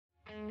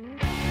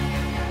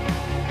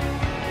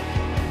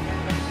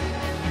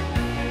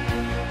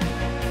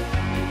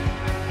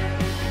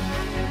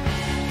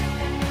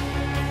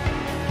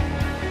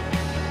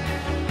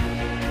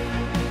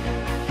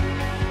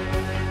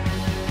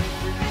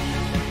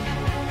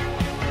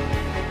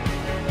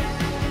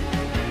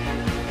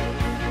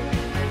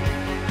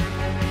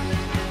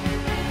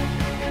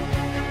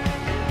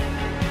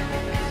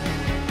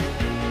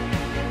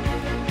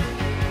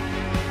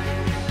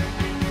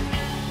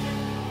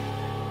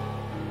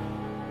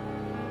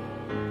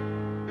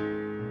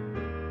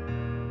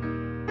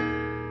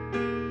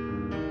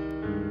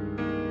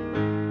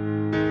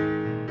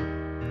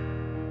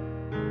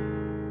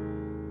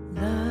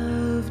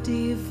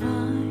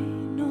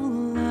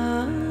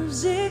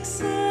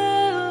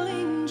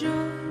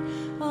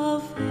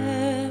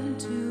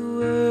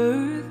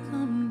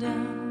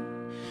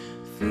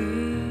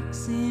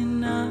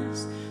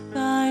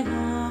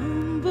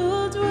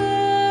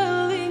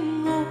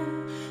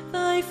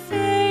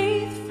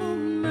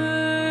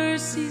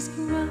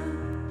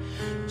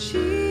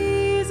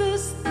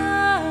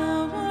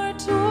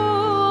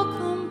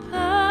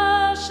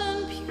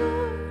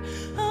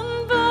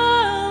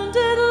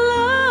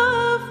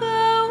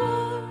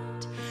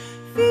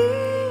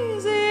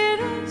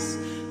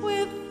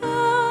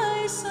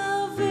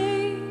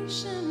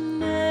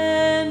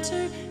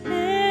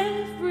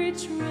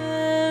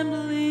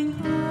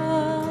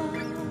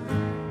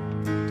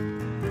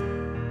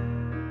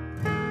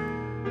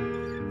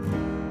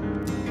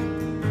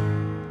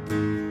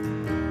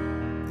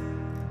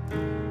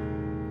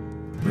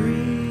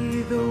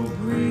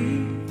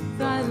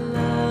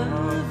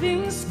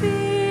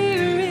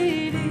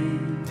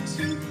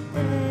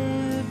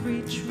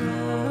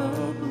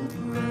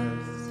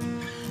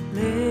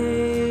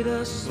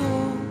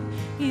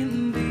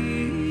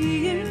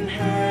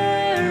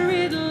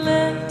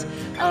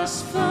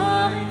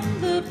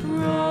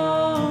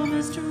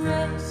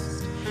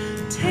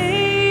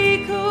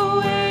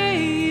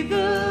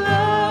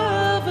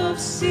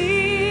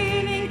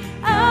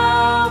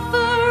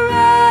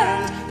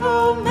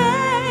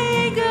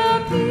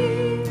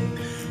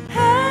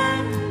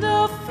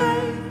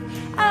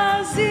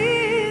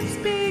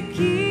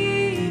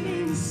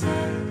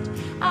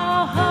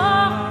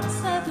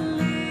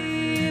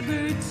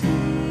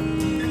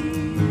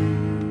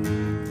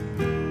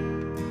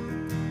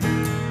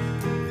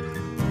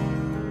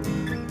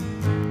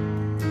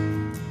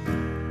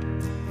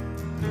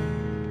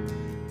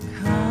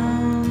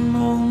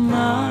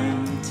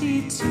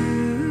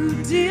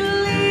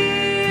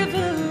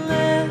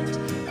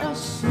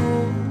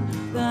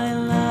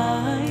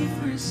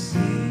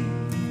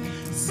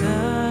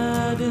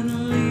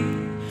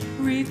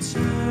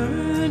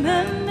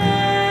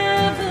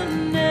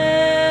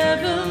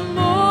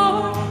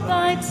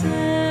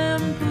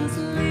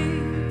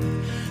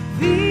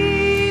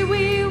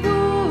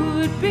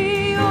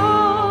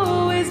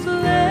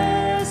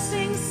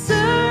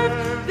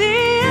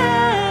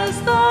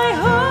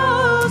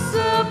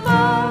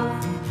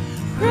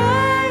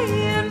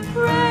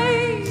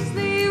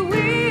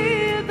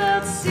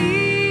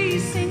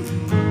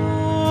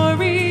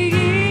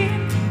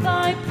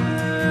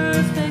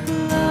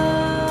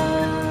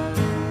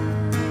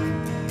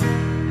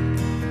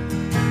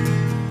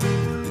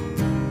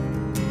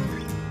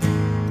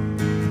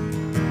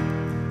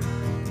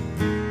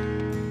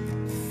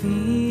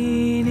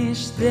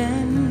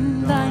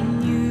then thy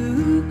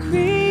new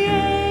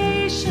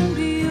creation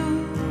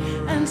pure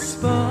and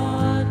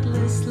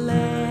spotless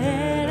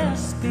let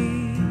us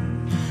be.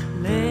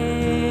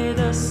 Let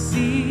us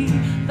see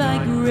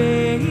thy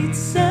great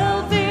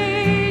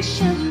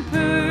salvation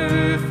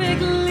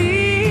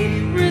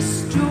perfectly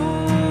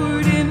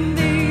restored in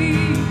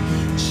thee.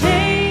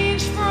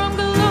 Changed from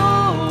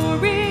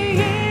glory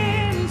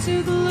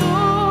into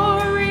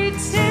glory,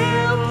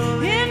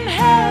 till in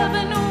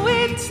heaven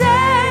we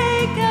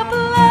take a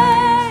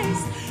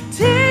place,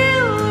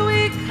 till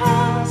we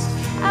cast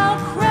our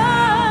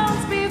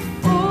crowns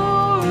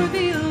before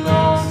thee,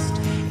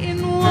 lost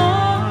in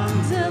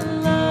wonder,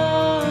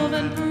 love,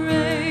 and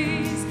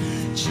praise.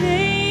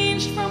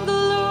 Changed from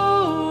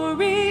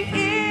glory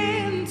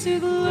into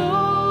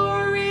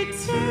glory,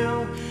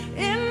 till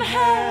in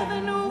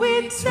heaven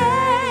we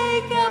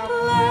take a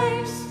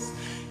place,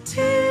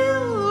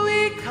 till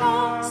we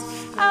cast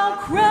our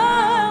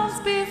crowns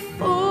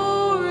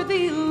before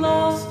thee,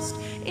 lost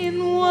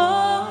in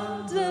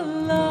wonder,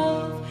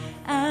 love,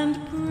 and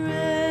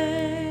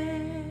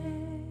praise.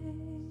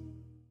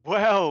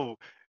 Well,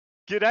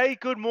 g'day,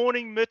 good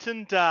morning,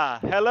 Mitunda.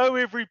 Hello,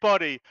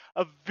 everybody.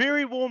 A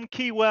very warm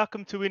key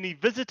welcome to any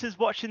visitors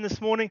watching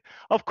this morning.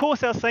 Of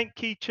course, our St.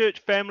 Key Church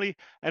family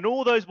and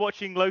all those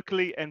watching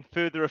locally and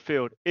further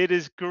afield. It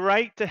is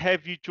great to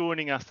have you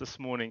joining us this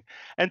morning.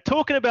 And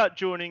talking about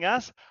joining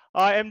us,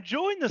 I am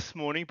joined this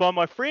morning by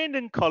my friend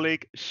and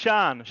colleague,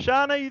 Sian.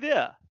 Sian, are you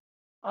there?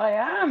 I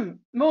am.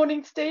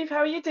 Morning, Steve. How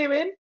are you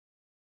doing?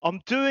 I'm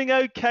doing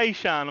okay,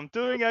 Sian. I'm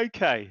doing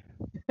okay.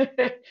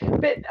 A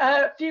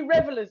few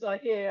revellers I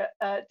hear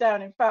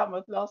down in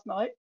Falmouth last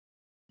night.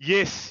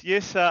 Yes.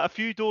 A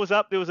few doors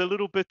up, there was a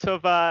little bit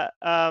of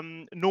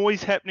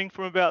noise happening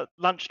from about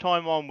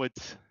lunchtime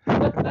onwards.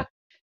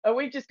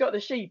 We've just got the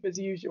sheep as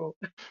usual.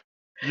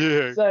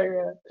 Yeah.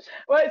 So,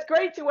 well, it's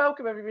great to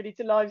welcome everybody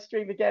to live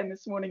stream again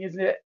this morning,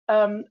 isn't it?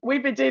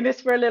 We've been doing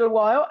this for a little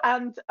while,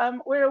 and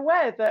we're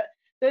aware that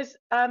there's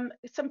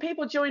some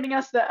people joining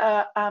us that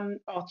are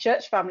our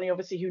church family,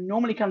 obviously, who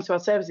normally come to our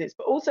services,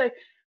 but also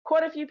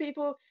quite a few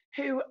people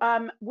who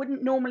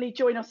wouldn't normally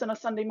join us on a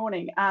Sunday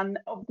morning, and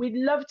we'd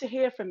love to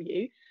hear from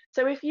you.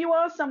 So if you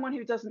are someone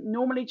who doesn't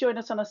normally join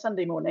us on a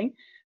Sunday morning,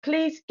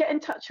 please get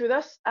in touch with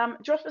us.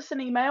 Drop us an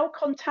email,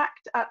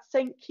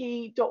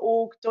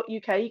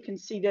 contact@stkey.org.uk. You can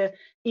see the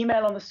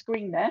email on the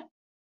screen there.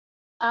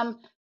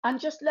 And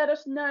just let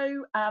us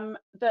know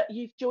that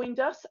you've joined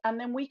us, and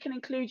then we can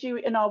include you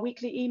in our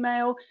weekly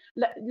email,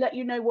 let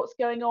you know what's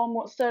going on,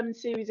 what sermon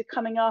series are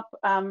coming up,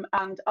 and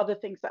other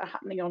things that are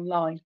happening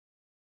online.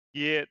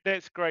 Yeah,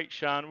 that's great,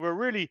 Sian. We're a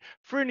really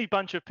friendly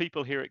bunch of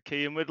people here at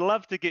Key, and we'd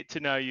love to get to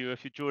know you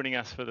if you're joining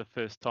us for the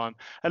first time.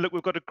 And look,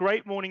 we've got a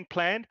great morning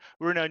planned.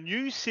 We're in our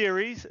new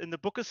series in the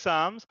book of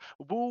Psalms.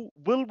 Will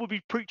will be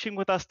preaching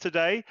with us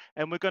today,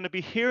 and we're going to be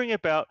hearing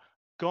about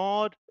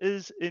God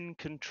is in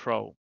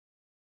control.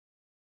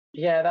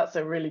 Yeah, that's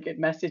a really good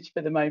message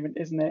for the moment,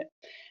 isn't it?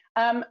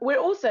 We're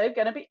also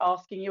going to be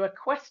asking you a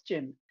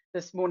question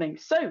this morning.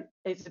 So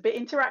it's a bit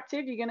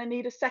interactive. You're going to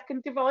need a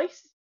second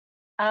device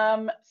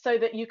so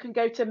that you can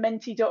go to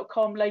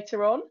menti.com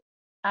later on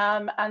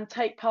and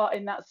take part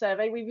in that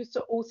survey. We've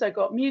also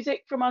got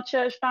music from our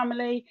church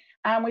family,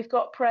 and we've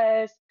got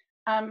prayers.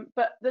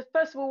 But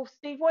first of all,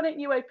 Steve, why don't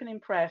you open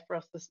in prayer for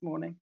us this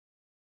morning?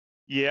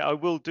 Yeah, I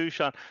will do,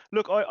 Sian.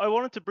 Look, I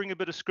wanted to bring a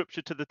bit of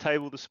scripture to the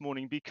table this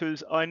morning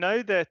because I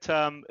know that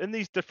in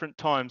these different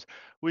times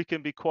we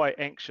can be quite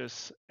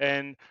anxious.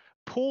 And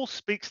Paul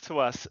speaks to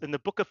us in the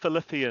book of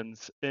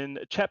Philippians in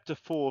chapter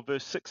 4,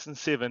 verse 6 and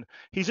 7.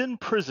 He's in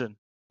prison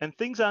and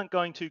things aren't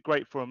going too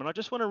great for him. And I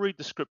just want to read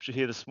the scripture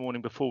here this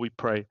morning before we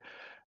pray.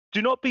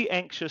 Do not be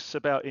anxious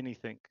about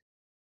anything,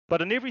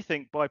 but in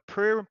everything by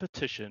prayer and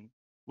petition,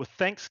 with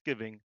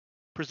thanksgiving,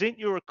 present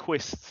your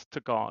requests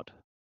to God.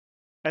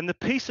 And the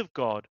peace of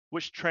God,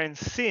 which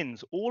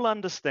transcends all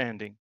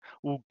understanding,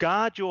 will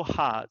guard your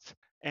hearts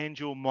and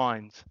your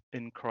minds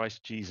in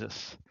Christ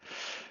Jesus.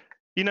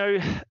 You know,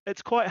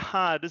 it's quite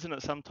hard, isn't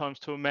it, sometimes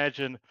to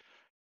imagine,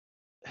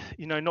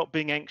 not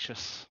being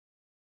anxious.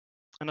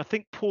 And I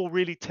think Paul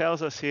really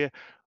tells us here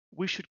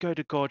we should go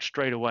to God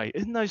straight away.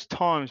 In those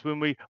times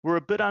when we're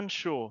a bit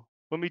unsure,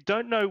 when we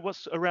don't know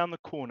what's around the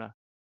corner,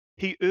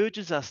 he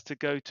urges us to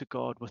go to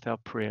God with our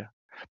prayer,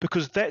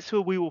 because that's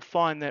where we will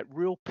find that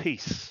real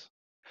peace.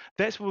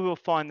 That's where we'll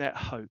find that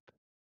hope.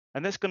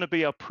 And that's going to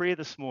be our prayer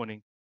this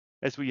morning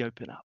as we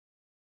open up.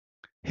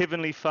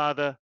 Heavenly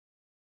Father,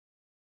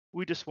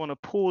 we just want to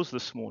pause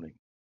this morning.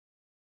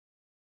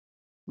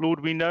 Lord,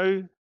 we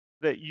know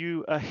that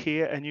you are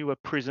here and you are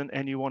present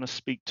and you want to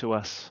speak to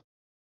us.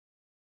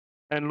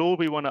 And Lord,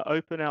 we want to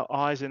open our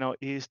eyes and our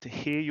ears to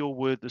hear your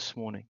word this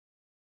morning.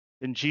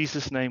 In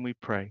Jesus' name we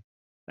pray.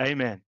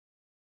 Amen.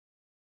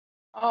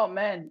 Oh,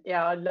 man.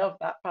 Yeah, I love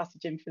that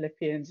passage in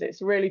Philippians.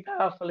 It's really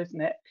powerful,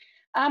 isn't it?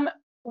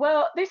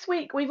 Well, this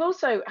week we've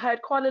also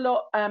heard quite a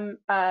lot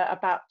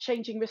about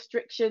changing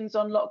restrictions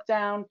on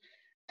lockdown,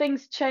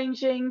 things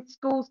changing,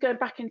 schools going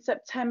back in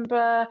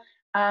September,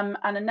 and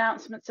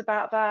announcements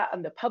about that,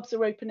 and the pubs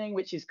are opening,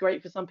 which is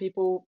great for some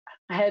people,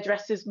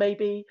 hairdressers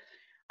maybe.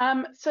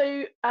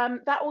 So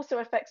that also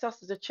affects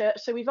us as a church.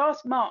 So we've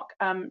asked Mark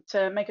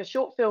to make a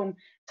short film,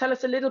 tell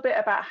us a little bit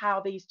about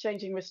how these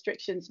changing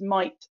restrictions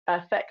might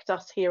affect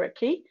us here at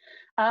Key.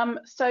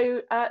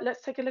 So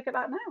let's take a look at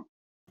that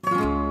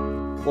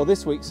now. Well,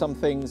 this week some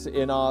things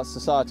in our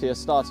society are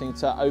starting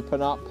to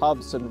open up,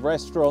 pubs and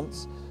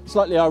restaurants.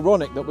 Slightly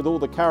ironic that with all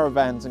the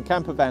caravans and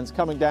camper vans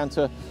coming down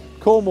to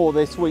Cornwall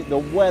this week, the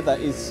weather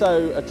is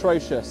so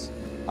atrocious.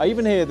 I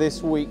even hear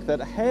this week that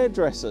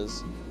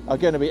hairdressers are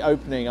going to be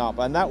opening up,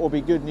 and that will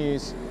be good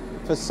news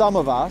for some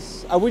of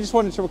us. And we just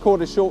wanted to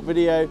record a short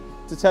video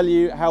to tell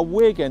you how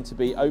we're going to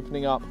be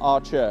opening up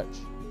our church.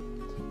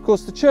 Of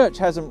course, the church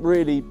hasn't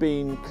really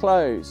been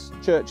closed.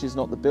 Church is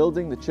not the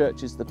building, the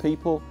church is the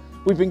people.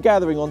 We've been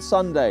gathering on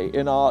Sunday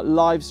in our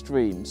live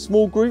stream.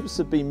 Small groups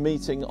have been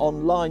meeting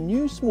online.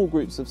 New small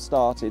groups have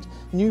started.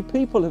 New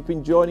people have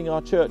been joining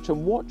our church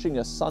and watching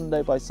us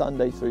Sunday by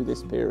Sunday through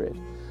this period.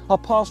 Our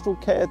pastoral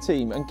care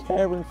team and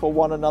caring for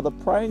one another,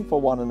 praying for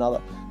one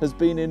another has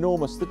been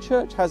enormous. The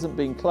church hasn't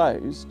been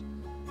closed,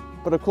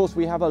 but of course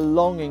we have a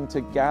longing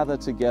to gather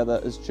together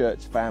as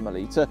church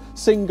family, to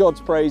sing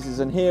God's praises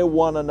and hear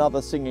one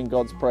another singing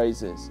God's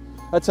praises.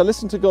 To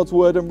listen to God's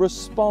word and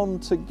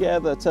respond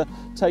together, to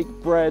take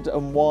bread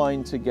and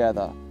wine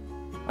together.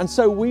 And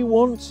so we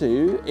want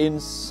to, in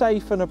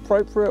safe and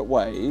appropriate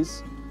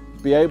ways,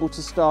 be able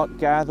to start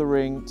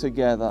gathering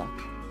together.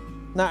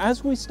 Now,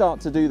 as we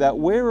start to do that,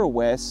 we're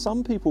aware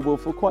some people will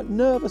feel quite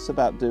nervous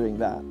about doing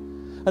that.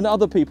 And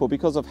other people,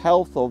 because of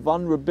health or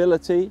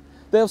vulnerability,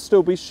 they'll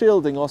still be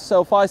shielding or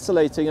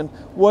self-isolating and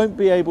won't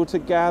be able to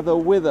gather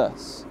with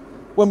us.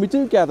 When we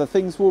do gather,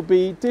 things will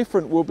be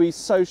different. We'll be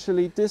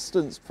socially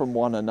distanced from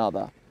one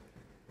another.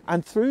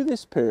 And through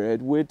this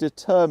period, we're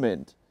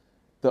determined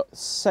that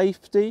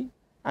safety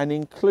and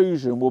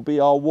inclusion will be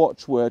our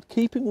watchword,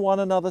 keeping one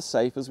another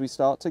safe as we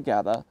start to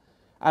gather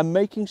and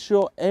making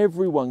sure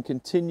everyone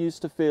continues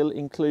to feel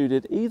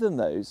included, even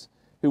those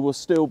who will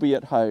still be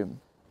at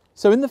home.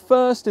 So in the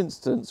first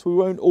instance, we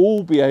won't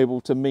all be able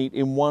to meet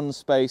in one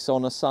space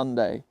on a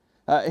Sunday.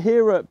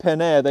 Here at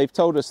Penair, they've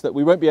told us that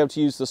we won't be able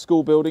to use the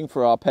school building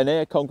for our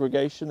Penair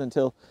congregation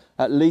until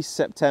at least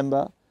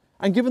September.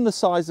 And given the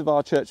size of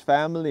our church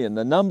family and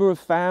the number of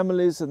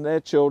families and their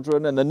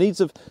children and the needs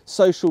of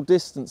social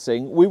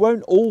distancing, we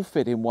won't all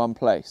fit in one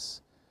place.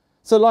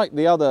 So like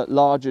the other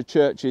larger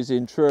churches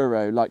in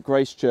Truro, like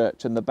Grace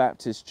Church and the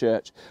Baptist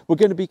Church, we're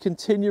going to be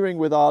continuing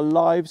with our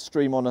live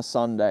stream on a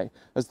Sunday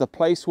as the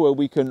place where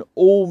we can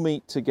all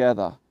meet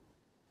together.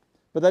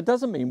 But that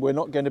doesn't mean we're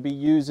not going to be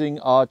using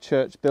our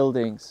church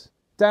buildings.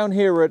 Down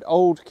here at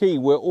Old Quay,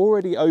 we're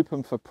already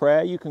open for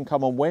prayer. You can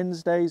come on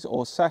Wednesdays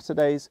or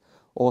Saturdays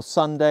or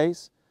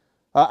Sundays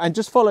and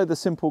just follow the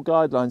simple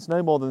guidelines.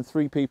 No more than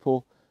 3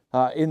 people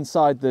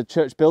inside the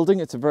church building.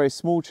 It's a very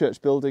small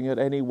church building at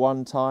any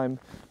one time.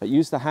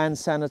 Use the hand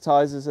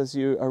sanitizers as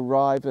you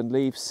arrive and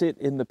leave. Sit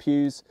in the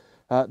pews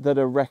that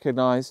are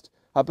recognised.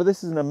 But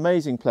this is an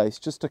amazing place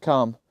just to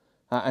come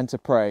and to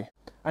pray.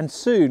 And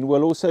soon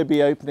we'll also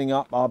be opening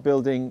up our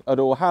building at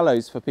All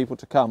Hallows for people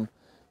to come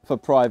for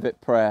private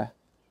prayer.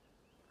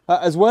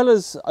 As well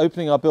as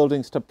opening our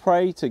buildings to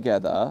pray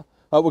together,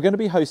 we're going to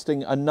be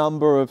hosting a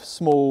number of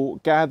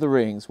small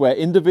gatherings where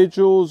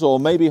individuals or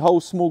maybe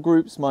whole small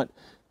groups might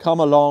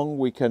come along.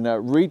 We can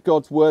read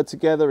God's word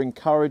together,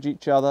 encourage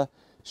each other,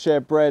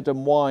 share bread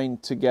and wine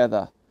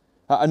together.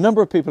 A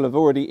number of people have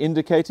already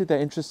indicated they're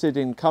interested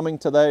in coming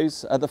to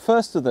those. The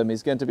first of them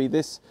is going to be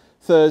this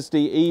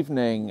Thursday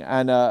evening,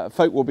 and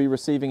folk will be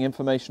receiving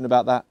information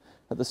about that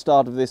at the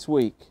start of this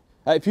week.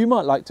 If you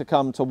might like to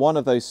come to one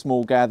of those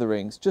small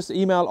gatherings, just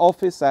email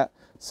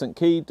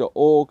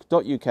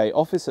office@stkey.org.uk,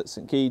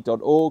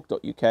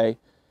 office@stkey.org.uk,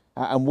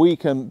 and we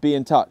can be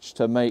in touch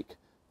to make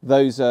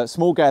those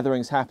small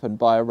gatherings happen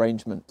by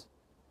arrangement.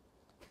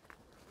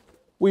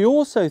 We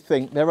also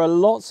think there are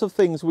lots of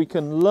things we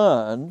can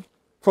learn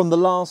from the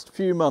last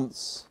few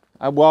months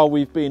while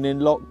we've been in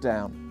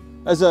lockdown.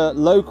 As a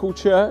local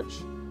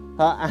church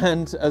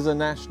and as a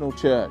national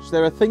church,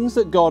 there are things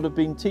that God have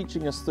been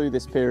teaching us through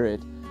this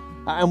period,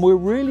 and we're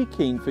really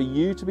keen for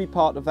you to be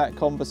part of that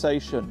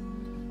conversation.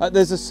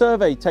 There's a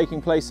survey taking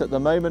place at the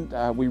moment.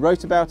 We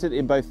wrote about it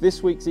in both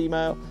this week's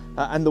email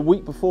and the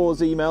week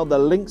before's email. The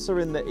links are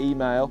in the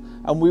email,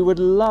 and we would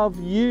love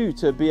you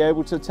to be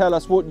able to tell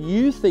us what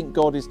you think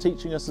God is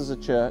teaching us as a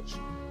church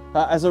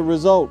as a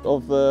result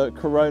of the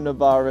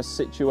coronavirus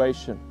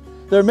situation.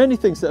 There are many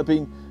things that have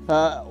been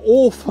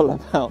awful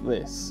about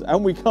this,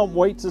 and we can't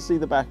wait to see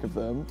the back of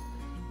them,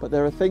 but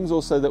there are things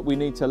also that we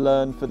need to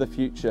learn for the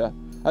future.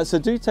 So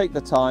do take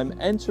the time,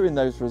 enter in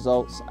those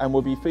results, and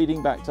we'll be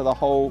feeding back to the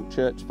whole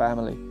church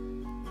family.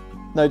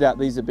 No doubt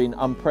these have been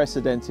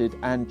unprecedented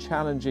and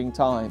challenging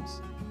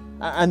times,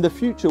 and the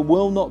future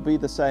will not be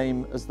the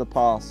same as the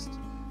past.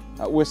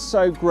 We're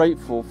so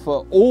grateful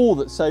for all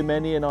that so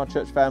many in our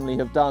church family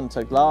have done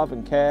to love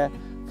and care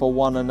for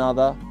one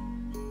another.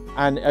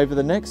 And over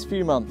the next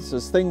few months,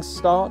 as things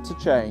start to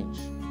change,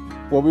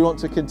 Well, we want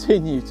to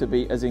continue to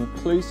be as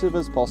inclusive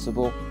as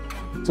possible,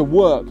 to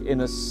work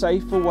in as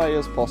safe a way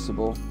as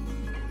possible,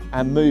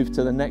 and move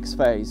to the next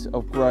phase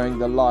of growing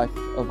the life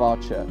of our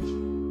church.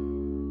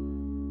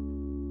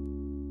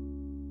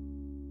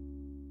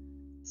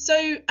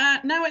 So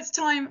now it's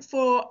time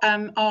for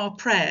our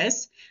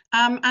prayers.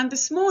 And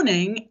this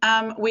morning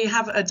we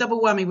have a double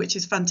whammy, which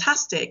is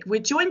fantastic.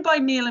 We're joined by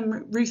Neil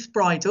and Ruth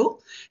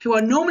Bridle, who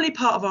are normally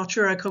part of our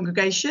Truro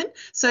congregation.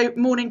 So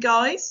morning,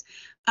 guys.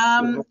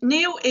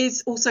 Neil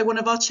is also one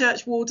of our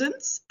church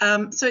wardens.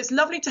 So it's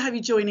lovely to have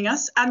you joining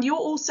us. And you're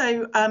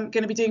also going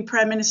to be doing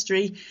prayer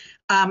ministry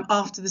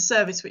after the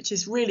service, which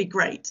is really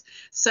great.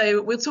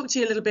 So we'll talk to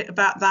you a little bit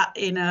about that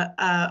in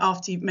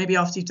after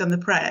you've done the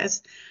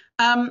prayers.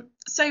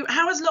 So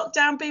how has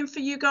lockdown been for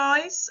you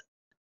guys?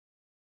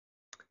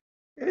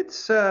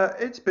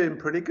 It's been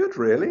pretty good,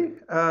 really.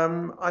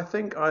 I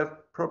think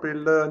I've probably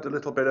learned a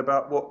little bit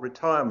about what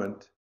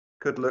retirement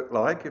could look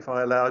like if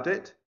I allowed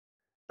it.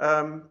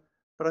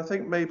 But I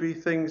think maybe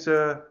things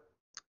are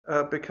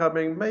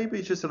becoming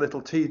maybe just a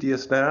little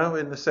tedious now,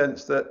 in the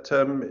sense that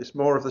it's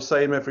more of the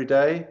same every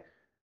day.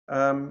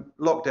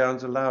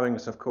 Lockdown's allowing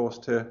us, of course,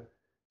 to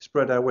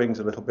spread our wings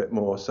a little bit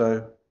more,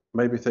 so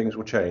maybe things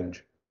will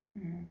change.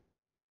 Mm.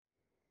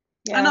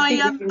 Yeah, and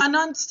I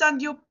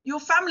understand your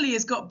family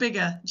has got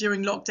bigger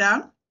during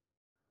lockdown.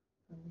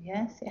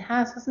 Yes, it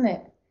has, hasn't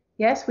it?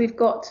 Yes, we've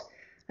got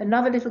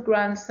another little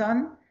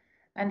grandson,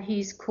 and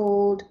he's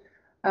called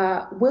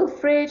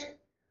Wilfred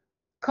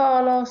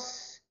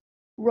Carlos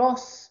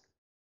Ross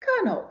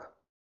Kernock.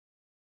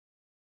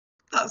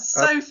 That's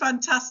so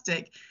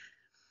fantastic.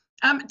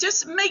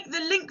 Just make the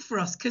link for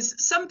us,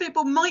 because some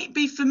people might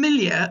be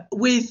familiar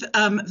with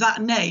that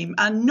name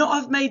and not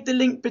have made the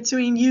link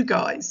between you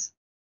guys.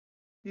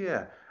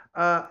 Yeah,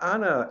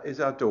 Anna is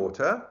our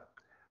daughter,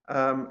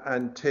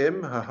 and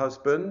Tim, her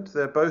husband.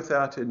 They're both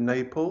out in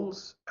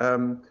Naples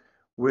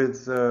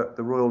with the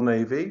Royal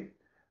Navy.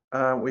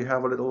 We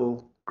have a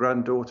little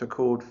granddaughter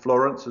called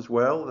Florence as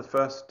well, the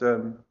first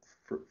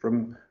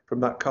from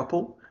that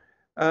couple.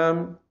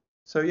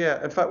 So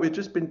yeah, in fact, we've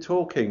just been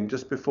talking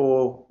just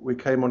before we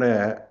came on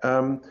air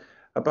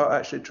about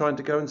actually trying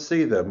to go and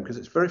see them, because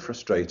it's very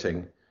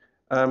frustrating.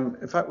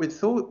 In fact, we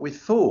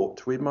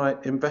thought we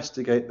might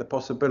investigate the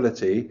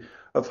possibility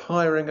of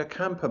hiring a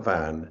camper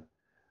van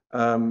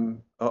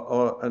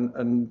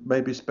and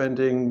maybe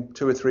spending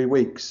 2 or 3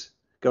 weeks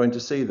going to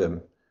see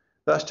them.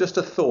 That's just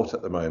a thought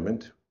at the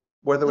moment.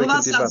 Whether we can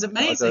that sounds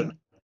amazing.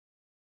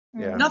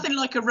 Yeah. Nothing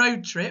like a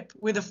road trip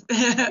with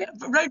a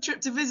road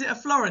trip to visit a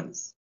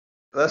Florence.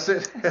 That's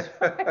it.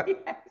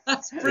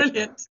 That's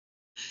brilliant.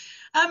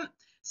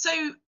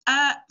 So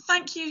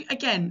thank you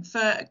again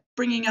for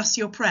bringing us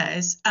your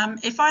prayers.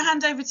 If I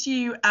hand over to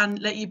you and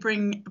let you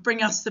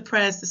bring us the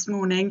prayers this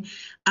morning,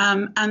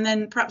 and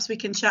then perhaps we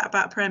can chat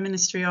about prayer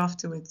ministry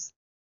afterwards.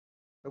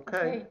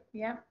 Okay.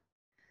 Yeah.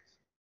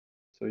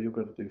 So you're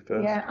going to do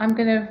first? Yeah, I'm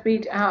going to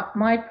read out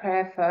my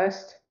prayer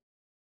first.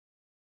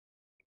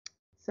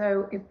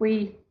 So if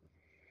we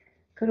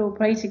could all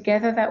pray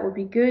together, that would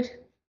be good.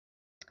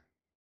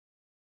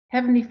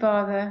 Heavenly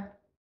Father,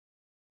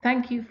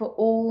 thank you for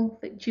all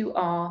that you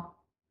are.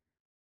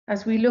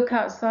 As we look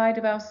outside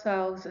of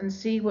ourselves and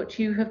see what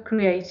you have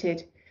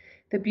created,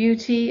 the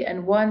beauty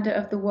and wonder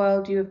of the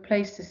world you have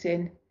placed us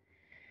in,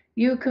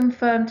 you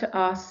confirm to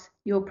us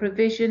your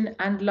provision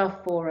and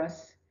love for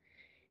us.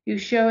 You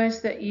show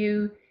us that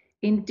you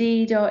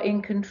indeed are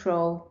in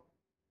control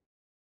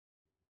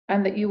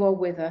and that you are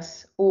with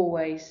us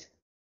always.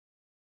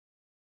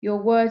 Your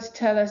words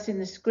tell us in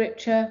the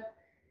scripture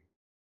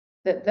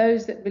that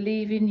those that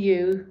believe in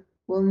you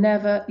will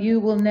never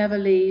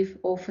leave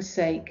or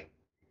forsake,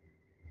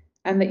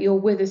 and that you're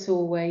with us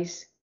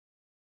always.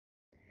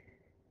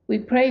 We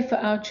pray for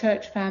our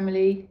church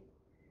family,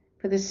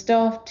 for the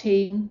staff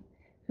team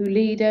who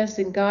lead us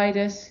and guide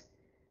us,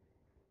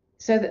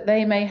 so that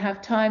they may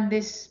have time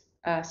this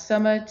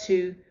summer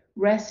to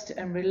rest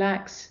and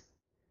relax.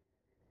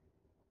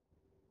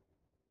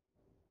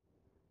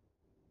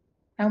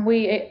 And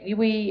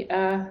we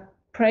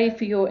pray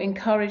for your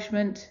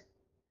encouragement,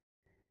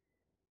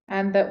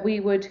 and that we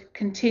would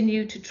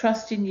continue to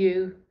trust in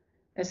you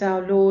as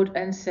our Lord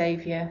and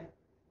Saviour.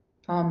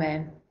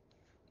 Amen.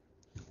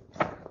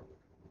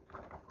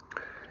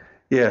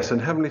 Yes, and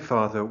Heavenly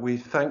Father, we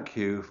thank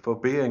you for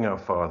being our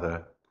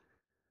Father.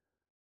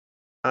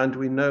 And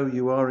we know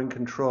you are in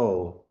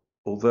control,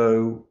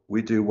 although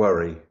we do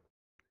worry.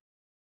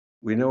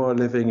 We know we're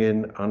living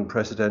in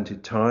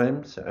unprecedented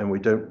times, and we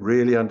don't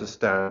really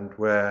understand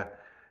where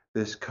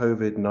this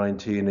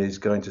COVID-19 is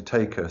going to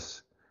take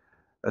us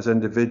as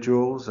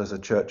individuals, as a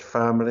church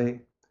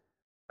family,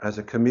 as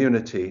a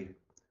community,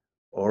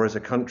 or as a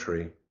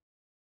country.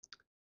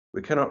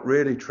 We cannot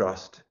really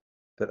trust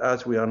that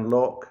as we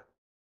unlock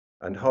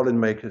and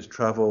holidaymakers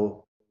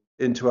travel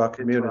into our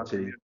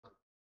community,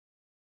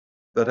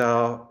 that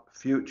our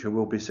future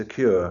will be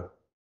secure.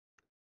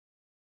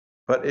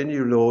 But in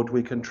you, Lord,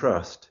 we can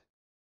trust,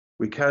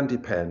 we can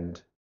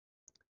depend,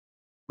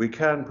 we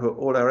can put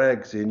all our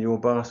eggs in your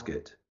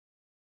basket.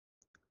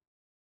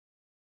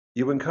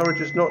 You encourage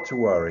us not to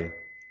worry,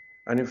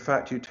 and in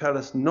fact you tell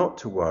us not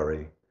to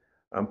worry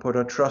and put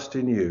our trust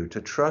in you, to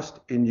trust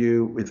in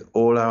you with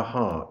all our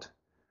heart.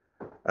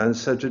 And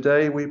so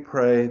today we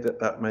pray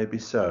that that may be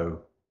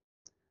so.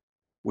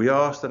 We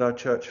ask that our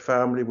church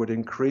family would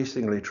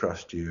increasingly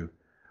trust you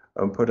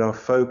and put our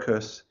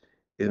focus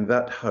in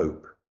that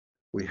hope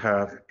we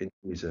have in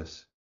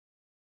Jesus.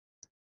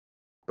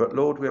 But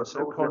Lord, we are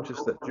so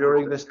conscious that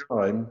during this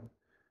time,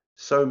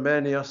 so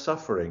many are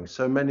suffering,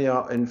 so many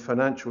are in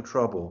financial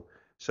trouble,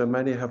 so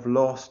many have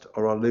lost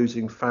or are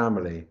losing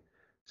family,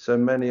 so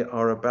many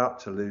are about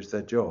to lose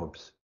their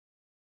jobs.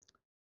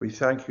 We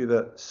thank you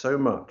that so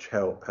much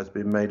help has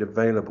been made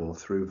available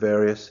through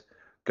various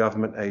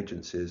government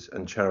agencies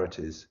and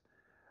charities.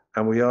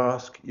 And we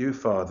ask you,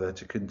 Father,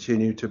 to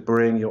continue to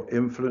bring your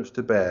influence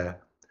to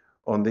bear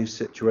on these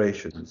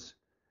situations,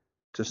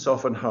 to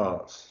soften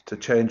hearts, to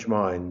change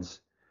minds,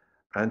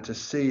 and to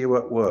see you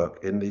at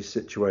work in these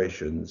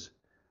situations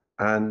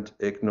and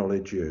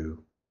acknowledge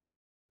you.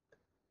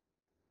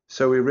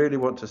 So we really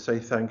want to say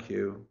thank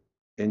you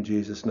in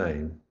Jesus'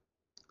 name.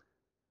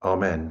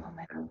 Amen.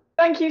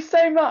 Thank you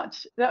so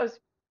much. That was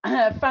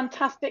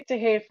fantastic to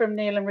hear from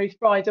Neil and Ruth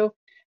Bridle.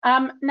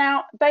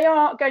 Now, they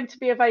are going to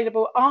be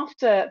available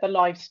after the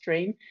live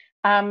stream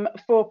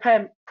for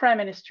prayer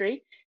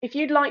ministry. If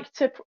you'd like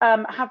to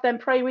have them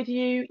pray with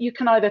you, you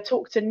can either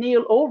talk to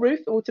Neil or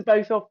Ruth or to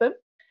both of them.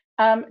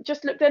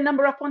 Just look their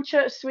number up on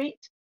Church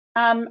Suite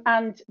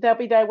and they'll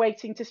be there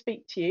waiting to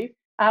speak to you.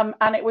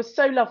 And it was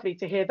so lovely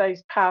to hear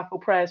those powerful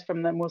prayers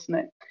from them, wasn't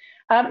it?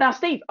 Now,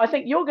 Steve, I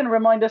think you're going to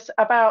remind us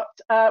about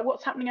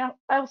what's happening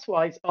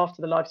elsewise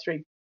after the live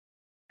stream.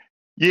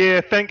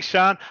 Yeah, thanks,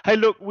 Sian. Hey,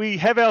 look, we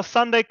have our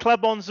Sunday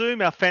Club on Zoom.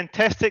 Our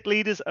fantastic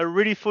leaders are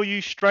ready for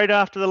you straight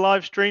after the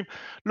live stream.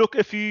 Look,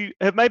 if you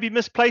have maybe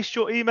misplaced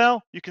your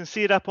email, you can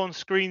see it up on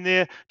screen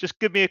there. Just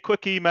give me a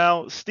quick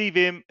email,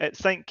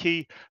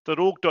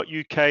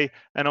 stevem@stkey.org.uk,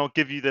 and I'll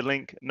give you the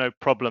link, no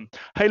problem.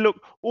 Hey, look,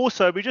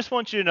 also, we just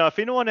want you to know, if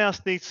anyone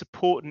else needs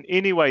support in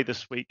any way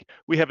this week,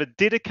 we have a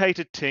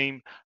dedicated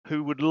team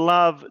who would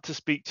love to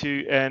speak to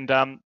you, and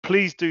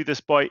please do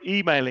this by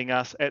emailing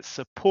us at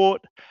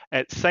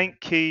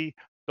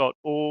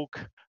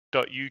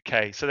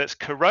support@stkey.org.uk. So that's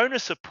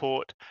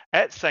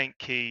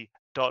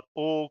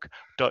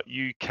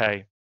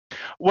coronasupport@stkey.org.uk.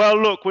 Well,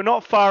 look, we're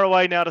not far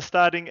away now to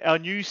starting our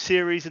new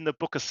series in the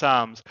book of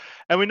Psalms.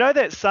 And we know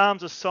that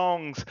Psalms are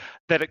songs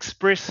that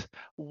express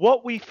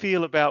what we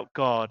feel about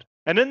God.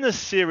 And in this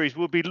series,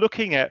 we'll be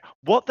looking at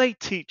what they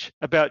teach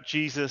about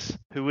Jesus,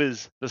 who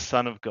is the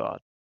Son of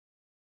God.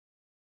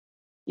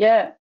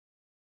 Yeah.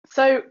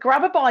 So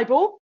grab a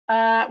Bible.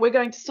 We're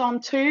going to Psalm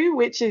 2,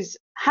 which is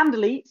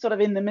handily sort of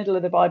in the middle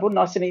of the Bible,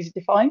 nice and easy to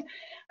find.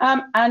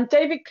 And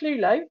David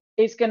Clulow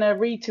is going to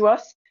read to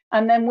us,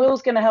 and then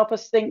Will's going to help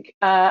us think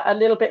a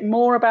little bit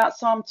more about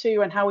Psalm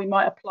 2 and how we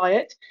might apply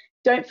it.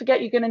 Don't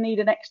forget, you're going to need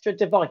an extra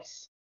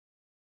device.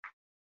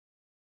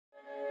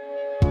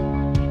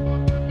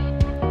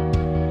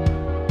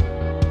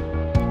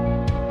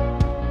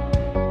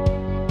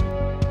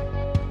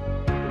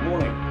 Good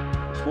morning.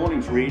 This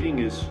morning's reading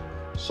is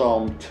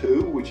Psalm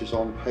 2, which is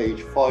on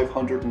page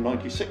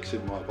 596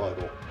 in my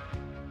Bible.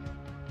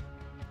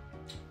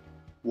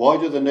 Why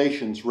do the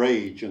nations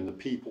rage and the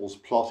peoples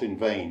plot in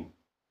vain?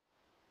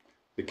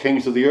 The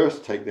kings of the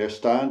earth take their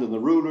stand, and the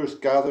rulers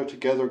gather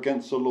together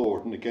against the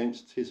Lord and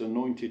against his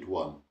anointed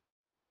one.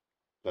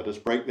 Let us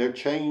break their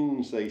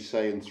chains, they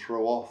say, and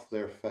throw off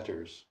their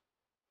fetters.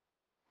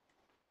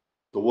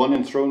 The one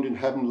enthroned in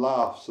heaven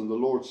laughs, and the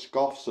Lord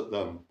scoffs at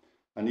them.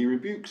 And he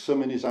rebukes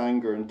them in his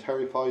anger and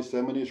terrifies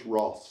them in his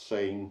wrath,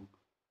 saying,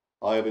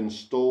 I have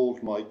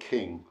installed my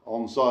king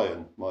on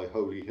Zion, my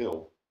holy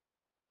hill.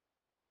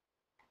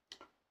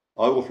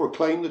 I will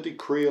proclaim the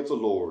decree of the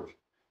Lord.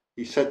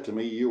 He said to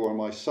me, You are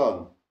my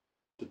son.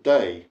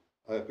 Today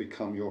I have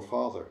become your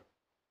father.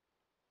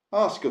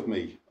 Ask of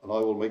me, and I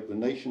will make the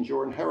nations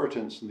your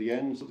inheritance and the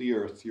ends of the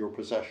earth your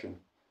possession.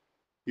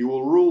 You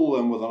will rule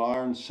them with an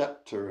iron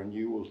scepter, and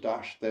you will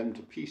dash them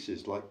to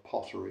pieces like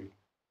pottery.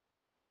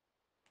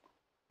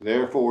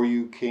 Therefore,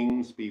 you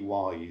kings, be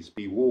wise,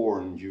 be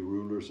warned, you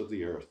rulers of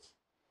the earth.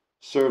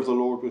 Serve the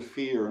Lord with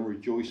fear and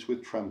rejoice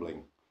with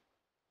trembling.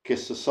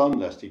 Kiss the Son,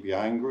 lest he be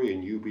angry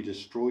and you be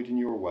destroyed in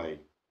your way,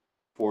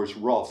 for his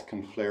wrath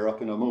can flare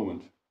up in a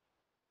moment.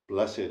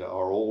 Blessed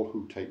are all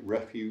who take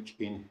refuge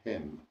in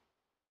him.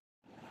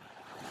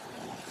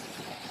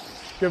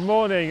 Good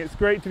morning, it's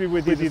great to be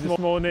with you this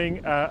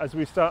morning as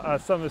we start our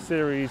summer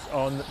series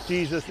on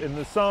Jesus in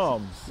the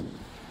Psalms.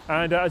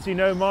 And as you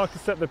know, Mark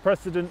has set the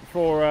precedent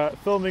for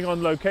filming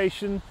on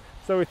location,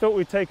 so we thought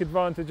we'd take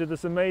advantage of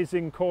this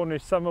amazing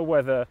Cornish summer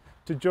weather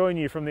to join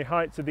you from the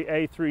heights of the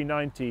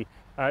A390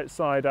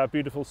 outside our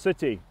beautiful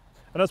city.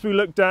 And as we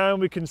look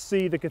down, we can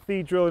see the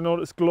cathedral in all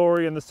its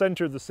glory in the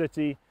centre of the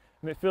city,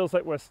 and it feels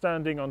like we're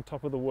standing on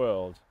top of the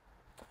world.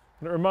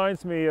 And it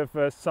reminds me of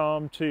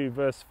Psalm 2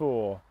 verse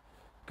 4.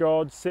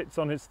 God sits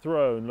on his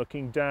throne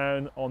looking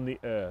down on the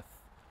earth,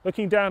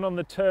 looking down on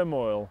the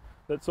turmoil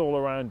that's all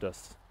around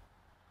us.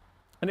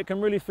 And it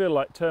can really feel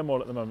like turmoil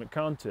at the moment,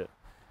 can't it?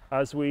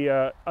 as we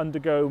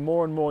undergo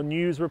more and more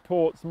news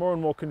reports, more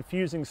and more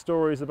confusing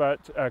stories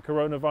about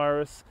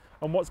coronavirus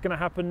and what's going to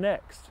happen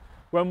next.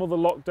 When will the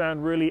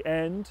lockdown really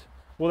end?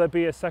 Will there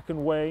be a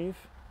second wave?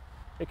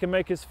 It can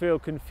make us feel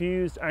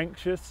confused,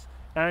 anxious,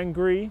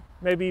 angry,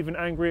 maybe even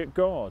angry at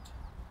God.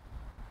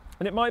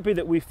 And it might be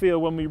that we feel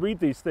when we read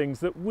these things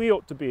that we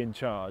ought to be in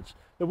charge,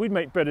 that we'd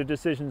make better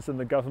decisions than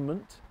the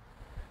government.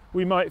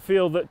 We might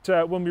feel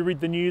that when we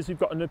read the news we've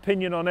got an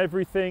opinion on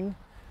everything,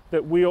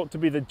 that we ought to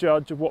be the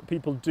judge of what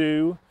people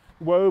do.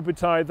 Woe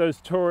betide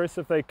those tourists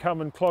if they come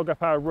and clog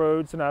up our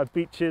roads and our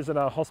beaches and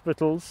our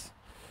hospitals.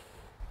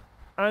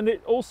 And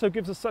it also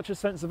gives us such a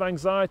sense of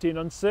anxiety and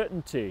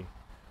uncertainty.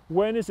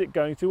 When is it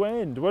going to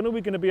end? When are we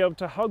going to be able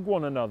to hug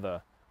one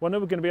another? When are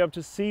we going to be able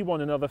to see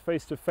one another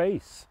face to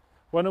face?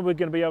 When are we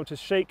going to be able to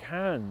shake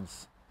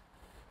hands?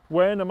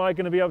 When am I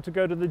going to be able to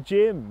go to the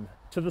gym,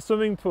 to the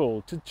swimming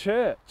pool, to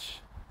church?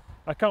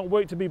 I can't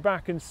wait to be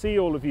back and see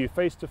all of you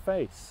face to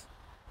face.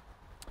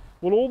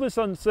 Well, all this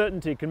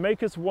uncertainty can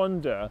make us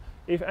wonder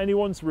if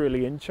anyone's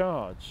really in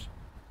charge.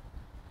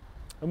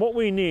 And what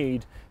we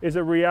need is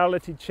a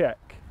reality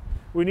check.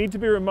 We need to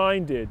be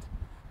reminded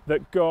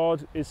that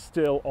God is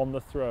still on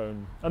the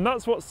throne. And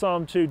that's what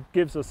Psalm 2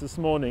 gives us this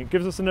morning. It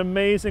gives us an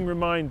amazing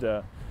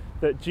reminder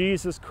that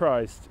Jesus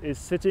Christ is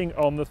sitting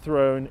on the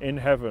throne in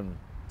heaven.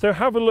 So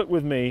have a look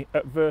with me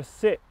at verse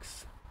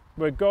 6,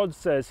 where God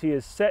says he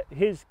has set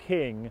his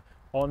king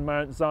on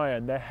Mount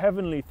Zion, their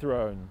heavenly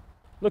throne,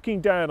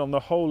 looking down on the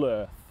whole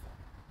earth.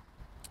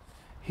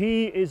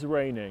 He is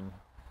reigning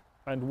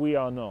and we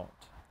are not.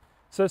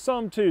 So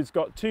Psalm 2's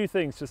got two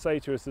things to say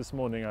to us this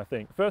morning, I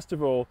think. First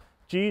of all,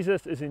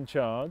 Jesus is in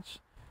charge.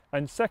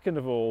 And second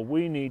of all,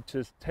 we need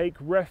to take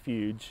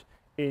refuge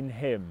in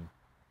him.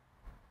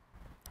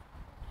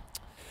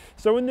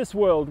 So in this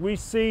world, we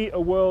see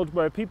a world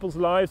where people's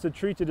lives are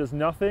treated as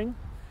nothing,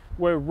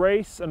 where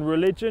race and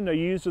religion are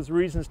used as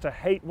reasons to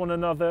hate one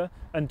another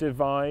and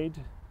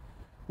divide.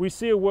 We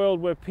see a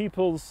world where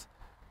people's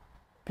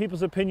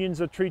opinions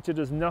are treated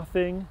as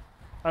nothing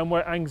and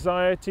where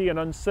anxiety and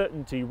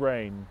uncertainty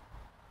reign.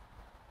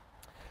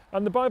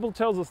 And the Bible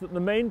tells us that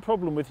the main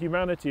problem with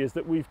humanity is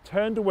that we've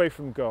turned away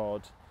from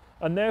God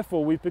and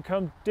therefore we've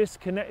become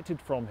disconnected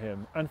from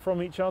him and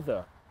from each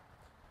other.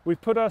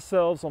 We've put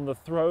ourselves on the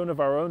throne of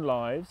our own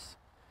lives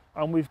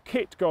and we've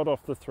kicked God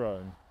off the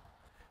throne.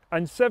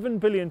 And 7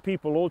 billion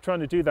people all trying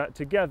to do that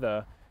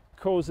together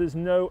causes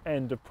no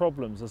end of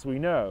problems, as we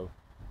know.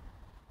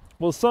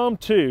 Well, Psalm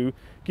 2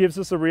 gives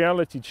us a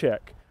reality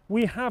check.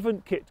 We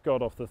haven't kicked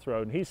God off the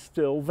throne. He's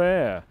still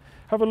there.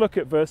 Have a look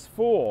at verse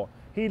 4.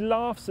 He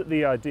laughs at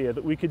the idea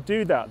that we could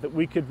do that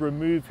we could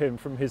remove him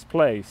from his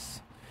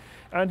place.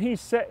 And he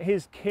set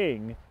his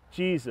king,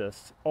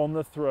 Jesus, on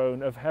the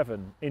throne of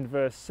heaven in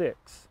verse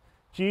 6.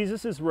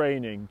 Jesus is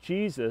reigning.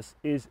 Jesus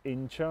is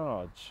in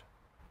charge.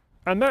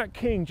 And that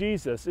King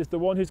Jesus is the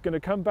one who's going to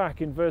come back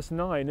in verse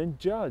 9 and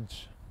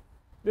judge.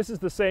 This is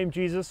the same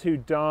Jesus who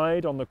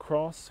died on the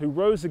cross, who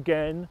rose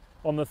again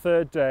on the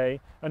third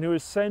day, and who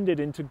ascended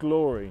into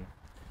glory.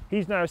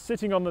 He's now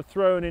sitting on the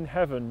throne in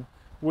heaven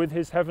with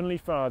his heavenly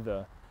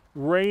Father,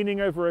 reigning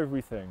over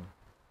everything.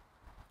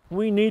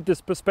 We need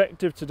this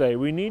perspective today.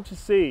 We need to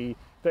see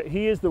that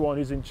he is the one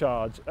who's in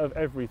charge of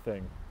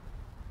everything.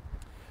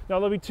 Now,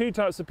 there'll be two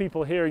types of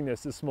people hearing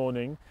this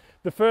morning.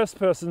 The first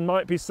person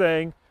might be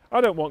saying,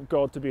 I don't want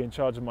God to be in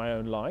charge of my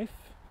own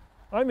life.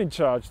 I'm in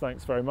charge,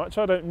 thanks very much.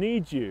 I don't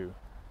need you.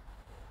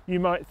 You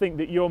might think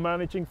that you're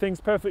managing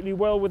things perfectly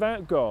well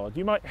without God.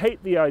 You might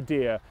hate the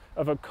idea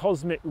of a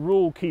cosmic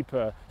rule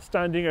keeper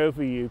standing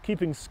over you,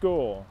 keeping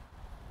score.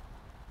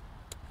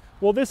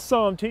 Well, this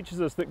psalm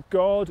teaches us that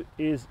God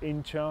is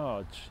in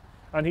charge,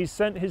 and he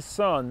sent his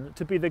Son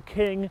to be the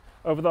king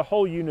over the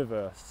whole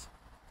universe.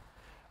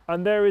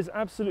 And there is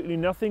absolutely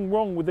nothing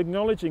wrong with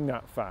acknowledging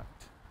that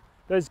fact.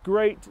 There's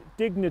great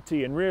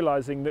dignity in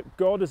realizing that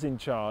God is in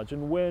charge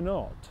and we're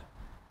not.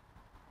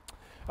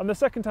 And the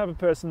second type of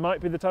person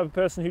might be the type of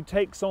person who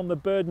takes on the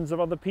burdens of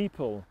other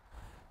people.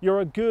 You're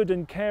a good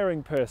and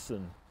caring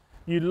person.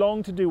 You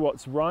long to do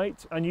what's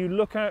right and you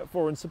look out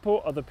for and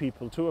support other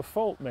people to a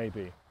fault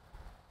maybe.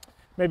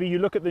 Maybe you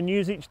look at the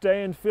news each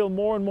day and feel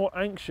more and more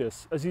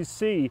anxious as you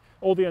see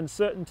all the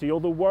uncertainty, all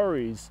the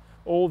worries,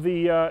 all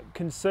the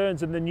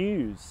concerns in the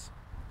news.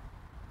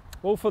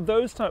 Well, for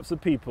those types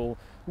of people,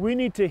 we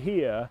need to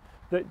hear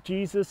that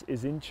Jesus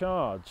is in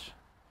charge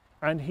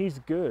and he's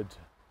good.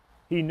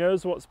 He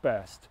knows what's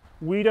best.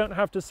 We don't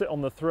have to sit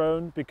on the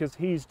throne because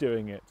he's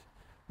doing it.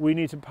 We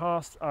need to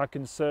pass our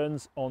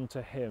concerns on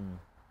to him.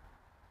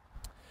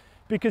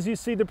 Because you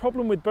see, the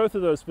problem with both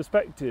of those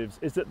perspectives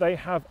is that they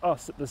have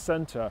us at the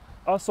centre,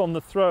 us on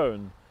the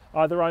throne.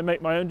 Either I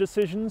make my own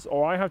decisions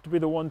or I have to be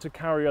the one to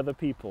carry other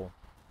people.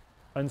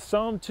 And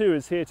Psalm 2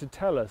 is here to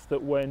tell us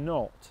that we're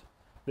not.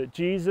 That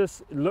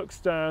Jesus looks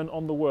down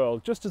on the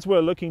world, just as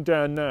we're looking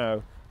down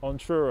now on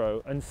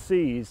Truro, and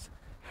sees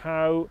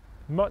how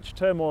much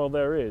turmoil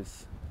there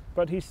is,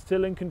 but he's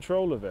still in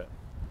control of it.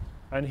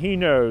 And he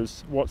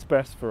knows what's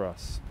best for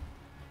us.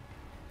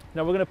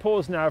 Now we're going to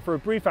pause now for a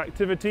brief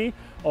activity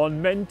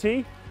on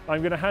Menti. I'm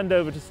going to hand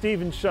over to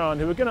Steve and Sian,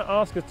 who are going to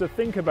ask us to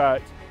think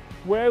about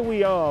where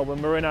we are when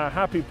we're in our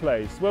happy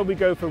place, where we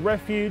go for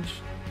refuge,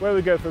 where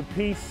we go for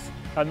peace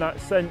and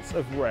that sense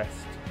of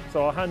rest.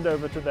 So I'll hand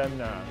over to them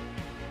now.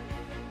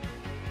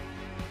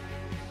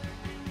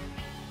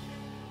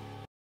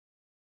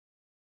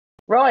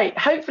 Right,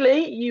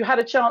 hopefully you had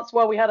a chance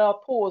while we had our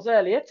pause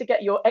earlier to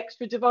get your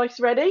extra device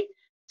ready.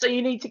 So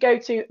you need to go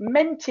to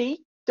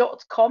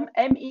menti.com,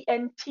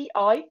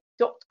 MENTI.com,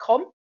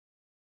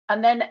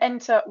 and then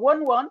enter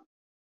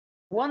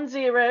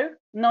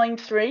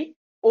 111093,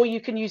 or you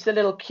can use the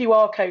little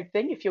QR code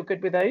thing if you're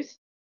good with those.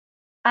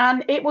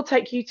 And it will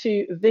take you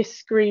to this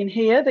screen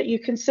here that you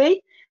can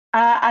see.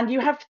 And you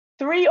have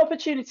 3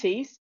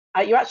 opportunities.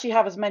 You actually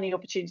have as many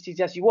opportunities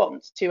as you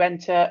want to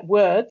enter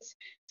words.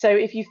 So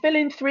if you fill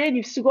in 3 and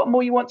you've still got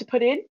more you want to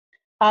put in,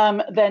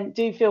 then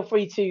do feel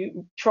free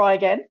to try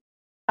again.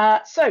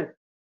 So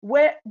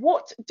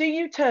what do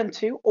you turn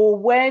to, or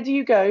where do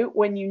you go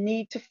when you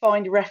need to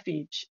find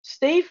refuge?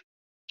 Steve,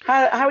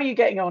 how are you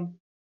getting on?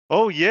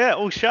 Oh yeah,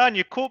 oh Sian,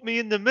 you caught me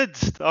in the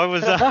midst. I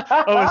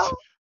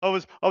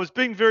was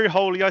being very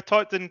holy. I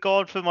typed in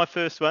God for my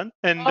first one,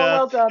 and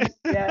well done.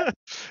 Yeah.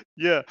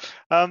 yeah.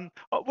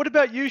 What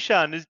about you,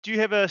 Sian? Do you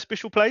have a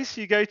special place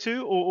you go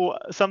to, or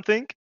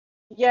something?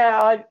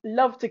 Yeah, I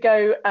love to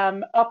go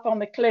up on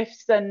the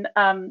cliffs and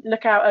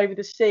look out over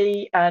the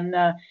sea, and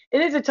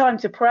it is a time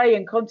to pray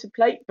and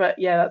contemplate. But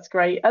yeah, that's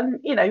great. And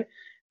you know,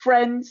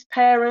 friends,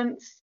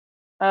 parents.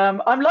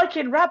 I'm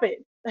liking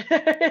rabbits.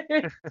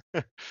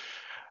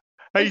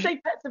 They say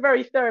pets are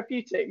very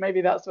therapeutic.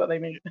 Maybe that's what they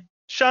mean.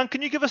 Sian,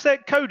 can you give us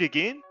that code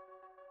again?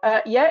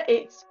 Yeah,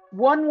 it's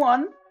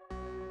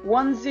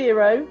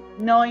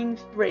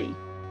 111093.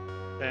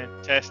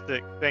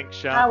 Fantastic. Thanks,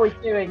 Sian. How are we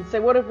doing?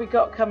 So what have we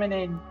got coming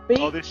in?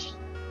 Beach, this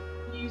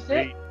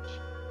music,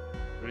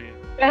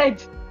 brilliant.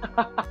 bed.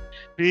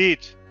 Bed.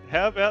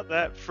 How about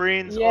that,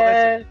 friends?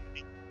 Yeah. Oh,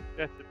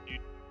 that's a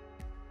beauty.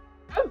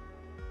 Oh.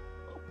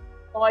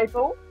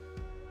 Bible,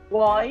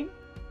 wine.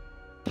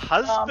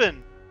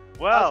 Husband.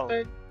 Wow.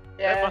 Husband.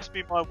 Yeah. That must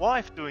be my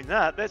wife doing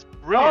that. That's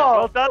brilliant. Oh,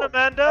 well done,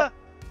 Amanda.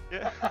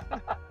 Yeah.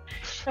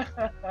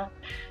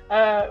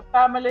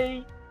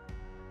 Family,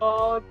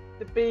 God,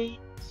 the beach,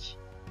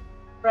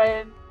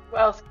 friends.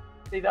 What else can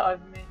you see that I've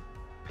missed?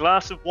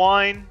 Glass of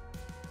wine.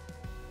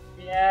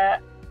 Yeah.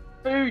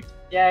 Food.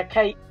 Yeah,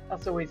 cake.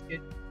 That's always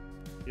good.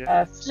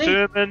 Yeah. Sleep.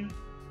 Sermon.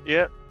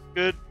 Yeah,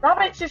 good.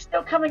 Rabbits is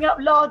still coming up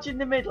large in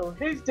the middle.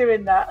 Who's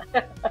doing that?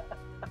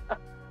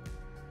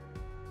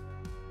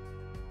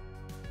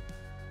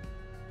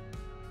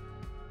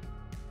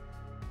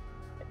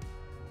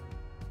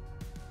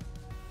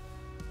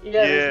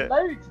 Yeah, there's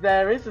loads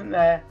there, isn't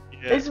there?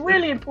 Yeah. It's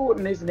really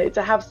important, isn't it,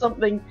 to have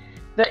something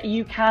that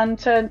you can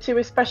turn to,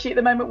 especially at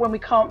the moment when we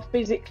can't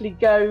physically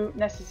go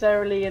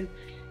necessarily and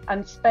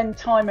spend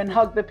time and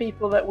hug the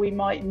people that we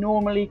might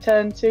normally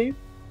turn to.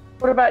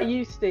 What about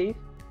you, Steve?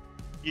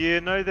 Yeah,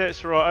 no,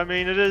 that's right. I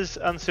mean, it is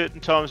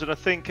uncertain times, and I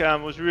think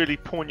it was really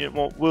poignant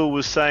what Will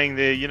was saying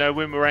there. You know,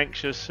 when we're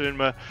anxious,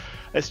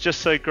 it's just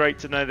so great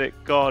to know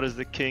that God is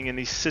the King and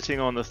He's sitting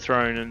on the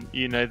throne, and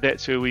you know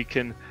that's where we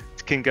can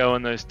go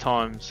in those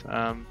times.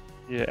 Yeah,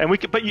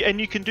 and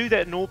you can do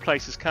that in all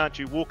places, can't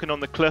you? Walking on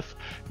the cliff,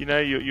 you know,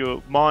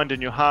 your mind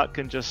and your heart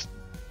can just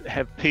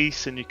have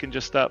peace, and you can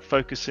just start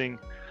focusing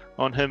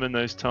on Him in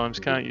those times,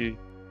 can't you?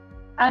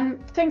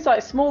 And things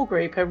like small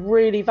group are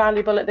really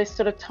valuable at this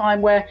sort of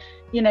time, where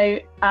you know,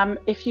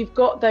 if you've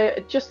got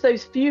just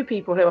those few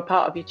people who are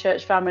part of your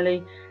church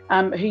family,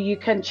 who you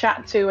can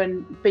chat to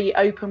and be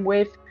open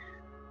with.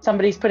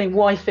 Somebody's putting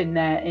wife in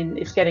there, and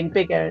it's getting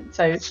bigger,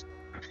 so.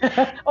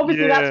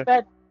 Obviously, that's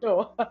fair.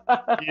 Sure.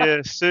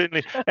 Yeah,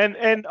 certainly.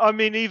 And I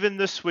mean, even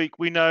this week,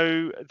 we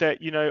know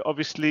that, you know,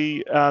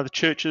 obviously the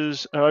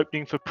churches are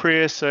opening for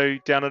prayer. So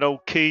down at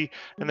Old Quay,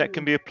 and that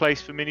can be a place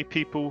for many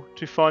people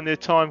to find their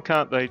time,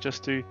 can't they?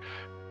 Just to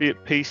be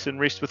at peace and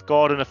rest with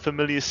God in a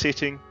familiar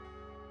setting.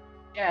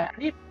 Yeah,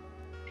 being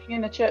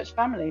in the church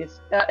family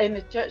in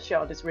the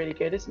churchyard is really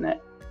good, isn't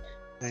it?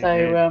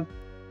 So,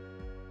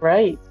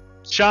 great.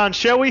 Sian,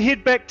 shall we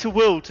head back to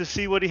Will to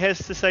see what he has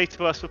to say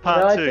to us for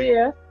part 2?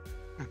 Idea.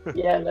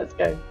 Yeah, let's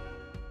go.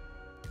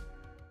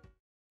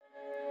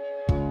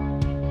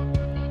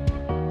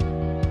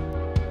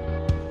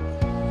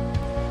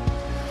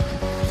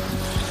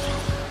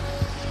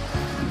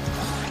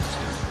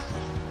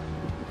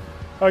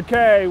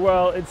 Okay,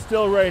 well, it's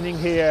still raining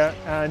here,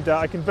 and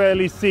I can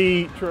barely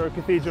see Truro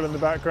Cathedral in the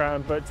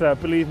background, but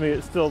believe me,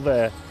 it's still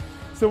there.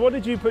 So what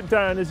did you put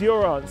down as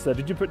your answer?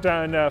 Did you put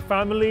down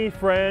family,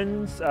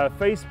 friends,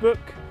 Facebook,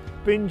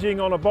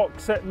 binging on a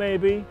box set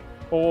maybe?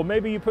 Or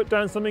maybe you put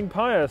down something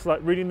pious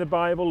like reading the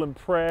Bible and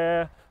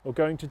prayer, or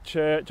going to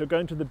church, or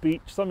going to the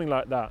beach, something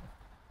like that.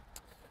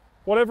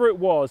 Whatever it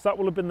was, that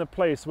will have been the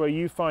place where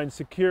you find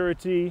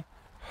security,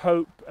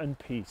 hope and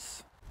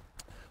peace.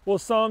 Well,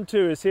 Psalm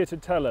 2 is here to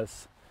tell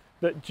us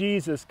that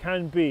Jesus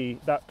can be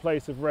that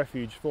place of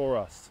refuge for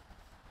us.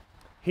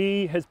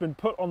 He has been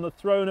put on the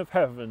throne of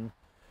heaven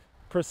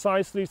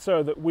precisely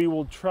so that we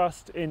will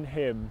trust in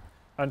him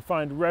and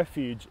find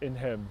refuge in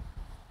him.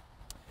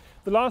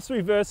 The last 3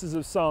 verses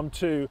of Psalm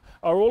 2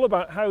 are all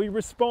about how we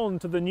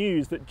respond to the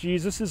news that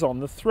Jesus is on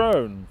the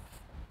throne.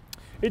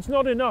 It's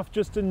not enough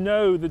just to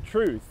know the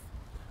truth.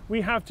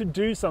 We have to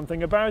do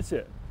something about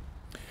it.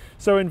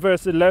 So in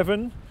verse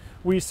 11,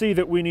 we see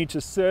that we need to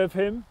serve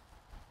him.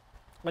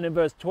 And in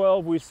verse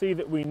 12, we see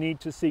that we need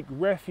to seek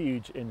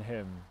refuge in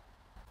him.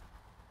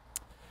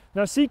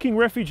 Now, seeking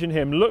refuge in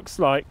him looks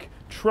like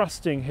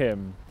trusting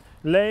him,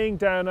 laying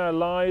down our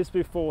lives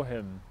before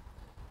him,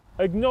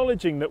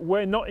 acknowledging that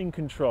we're not in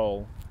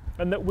control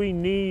and that we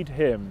need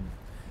him.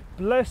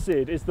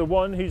 Blessed is the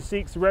one who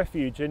seeks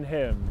refuge in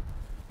him.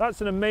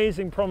 That's an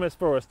amazing promise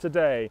for us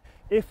today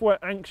if we're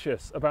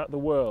anxious about the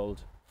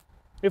world,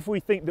 if we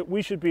think that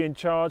we should be in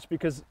charge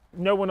because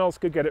no one else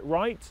could get it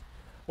right,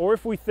 or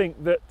if we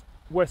think that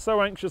we're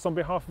so anxious on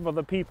behalf of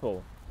other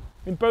people.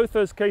 In both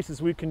those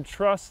cases, we can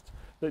trust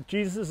that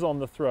Jesus is on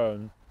the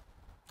throne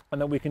and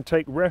that we can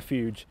take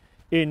refuge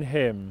in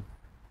him.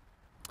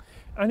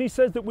 And he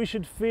says that we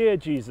should fear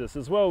Jesus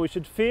as well. We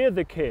should fear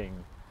the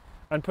King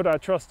and put our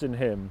trust in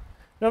him.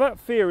 Now, that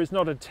fear is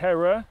not a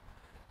terror,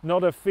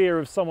 not a fear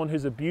of someone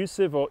who's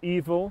abusive or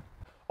evil,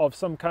 of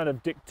some kind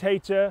of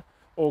dictator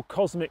or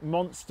cosmic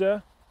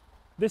monster.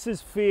 This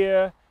is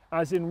fear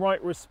as in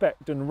right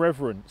respect and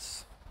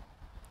reverence.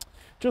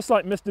 Just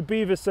like Mr.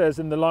 Beaver says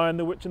in The Lion,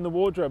 the Witch and the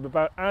Wardrobe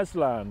about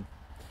Aslan.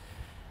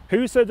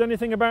 Who said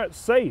anything about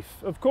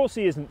safe? Of course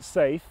he isn't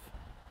safe,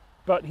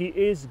 but he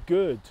is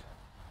good.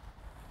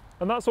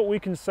 And that's what we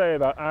can say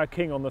about our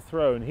King on the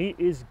throne. He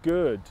is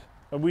good,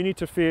 and we need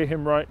to fear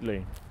him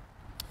rightly.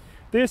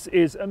 This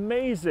is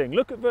amazing.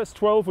 Look at verse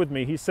 12 with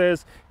me. He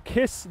says,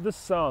 kiss the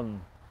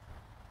Son.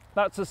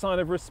 That's a sign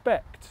of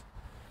respect.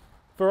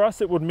 For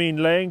us, it would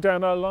mean laying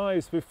down our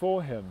lives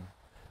before him,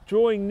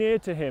 drawing near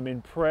to him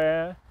in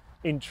prayer,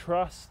 in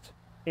trust,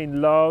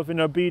 in love, in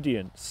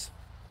obedience.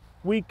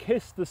 We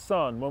kiss the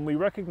Son when we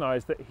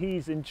recognize that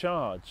he's in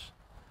charge,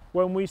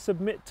 when we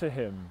submit to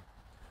him.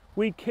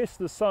 We kiss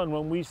the Son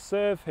when we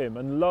serve him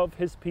and love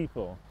his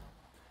people.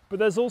 But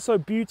there's also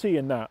beauty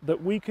in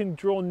that we can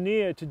draw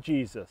near to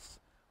Jesus.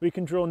 We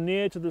can draw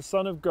near to the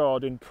Son of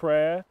God in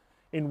prayer,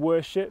 in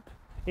worship,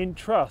 in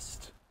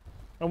trust.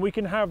 And we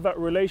can have that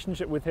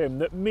relationship with him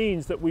that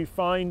means that we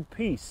find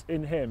peace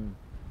in him.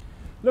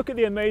 Look at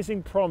the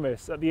amazing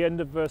promise at the end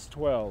of verse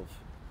 12.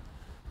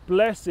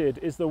 Blessed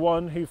is the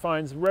one who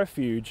finds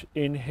refuge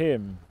in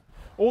him.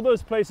 All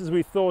those places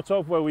we thought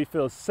of where we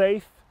feel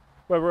safe,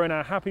 where we're in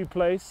our happy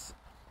place,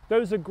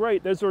 those are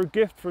great, those are a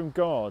gift from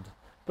God.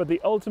 But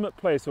the ultimate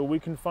place where we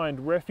can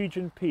find refuge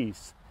and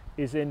peace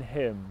is in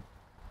him.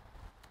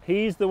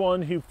 He's the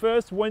one who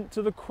first went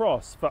to the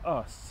cross for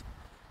us,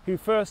 who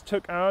first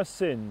took our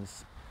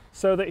sins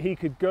so that he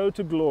could go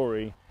to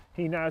glory.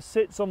 He now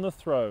sits on the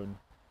throne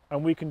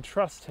and we can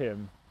trust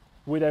him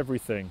with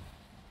everything.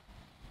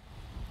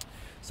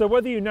 So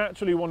whether you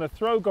naturally want to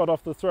throw God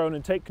off the throne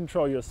and take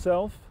control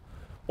yourself,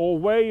 or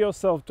weigh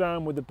yourself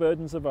down with the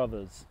burdens of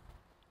others,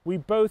 we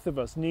both of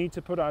us need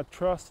to put our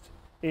trust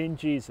in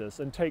Jesus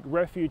and take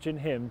refuge in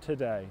him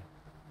today.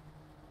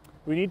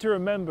 We need to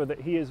remember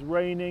that he is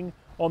reigning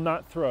on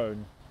that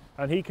throne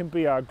and he can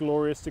be our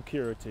glorious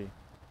security.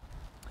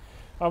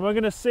 And we're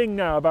going to sing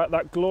now about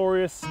that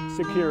glorious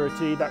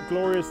security, that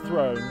glorious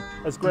throne,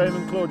 as Graham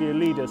and Claudia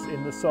lead us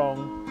in the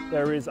song,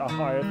 There Is a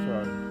Higher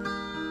Throne.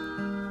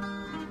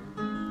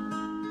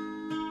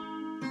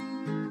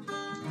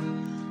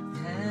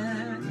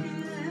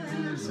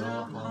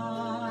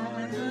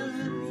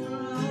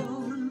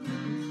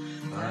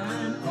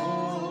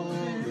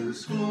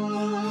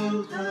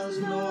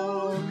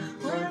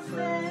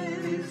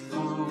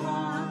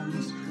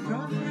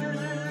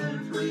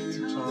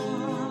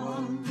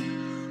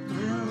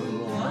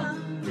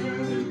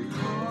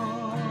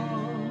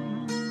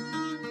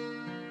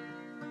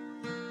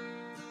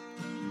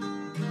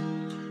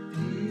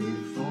 He